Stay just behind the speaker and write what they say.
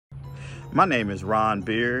My name is Ron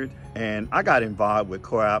Beard, and I got involved with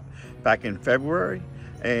CoopCrowd back in February,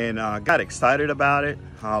 and got excited about it.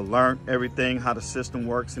 I learned everything, how the system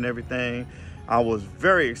works and everything. I was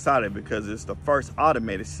very excited because it's the first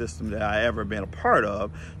automated system that I ever been a part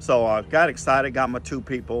of. So I got excited, got my 2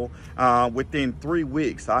 people. Within 3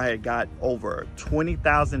 weeks, I had got over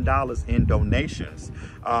 $20,000 in donations.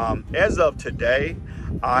 As of today,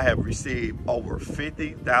 I have received over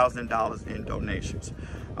 $50,000 in donations.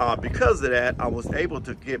 Because of that, I was able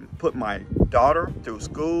to put my daughter through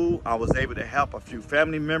school. I was able to help a few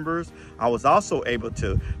family members. I was also able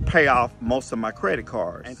to pay off most of my credit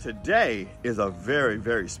cards. And today is a very,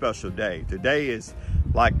 very special day. Today is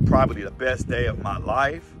like probably the best day of my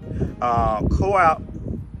life. CoopCrowd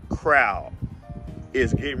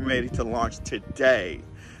is getting ready to launch today.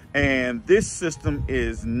 And this system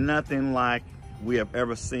is nothing like we have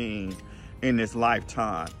ever seen in this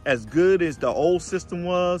lifetime. As good as the old system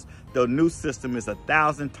was, the new system is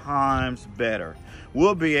 1,000 times better.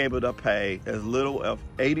 We'll be able to pay as little as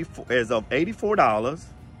 $84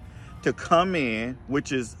 to come in,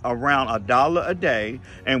 which is around $1 a day,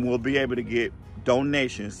 and we'll be able to get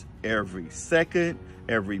donations every second,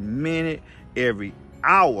 every minute, every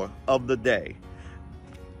hour of the day.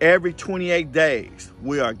 Every 28 days,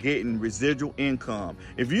 we are getting residual income.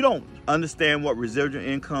 If you don't understand what residual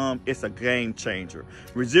income, it's a game changer.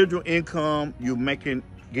 Residual income, you're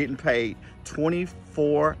getting paid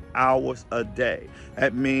 24 hours a day.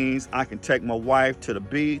 That means I can take my wife to the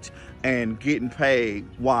beach and getting paid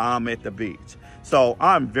while I'm at the beach. So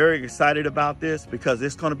I'm very excited about this because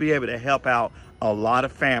it's gonna be able to help out a lot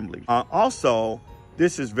of families. Also,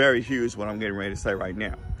 this is very huge what I'm getting ready to say right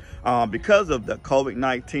now. Because of the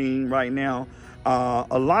COVID-19 right now,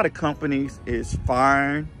 a lot of companies is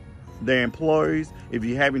firing their employees if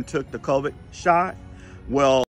you haven't took the COVID shot. Well,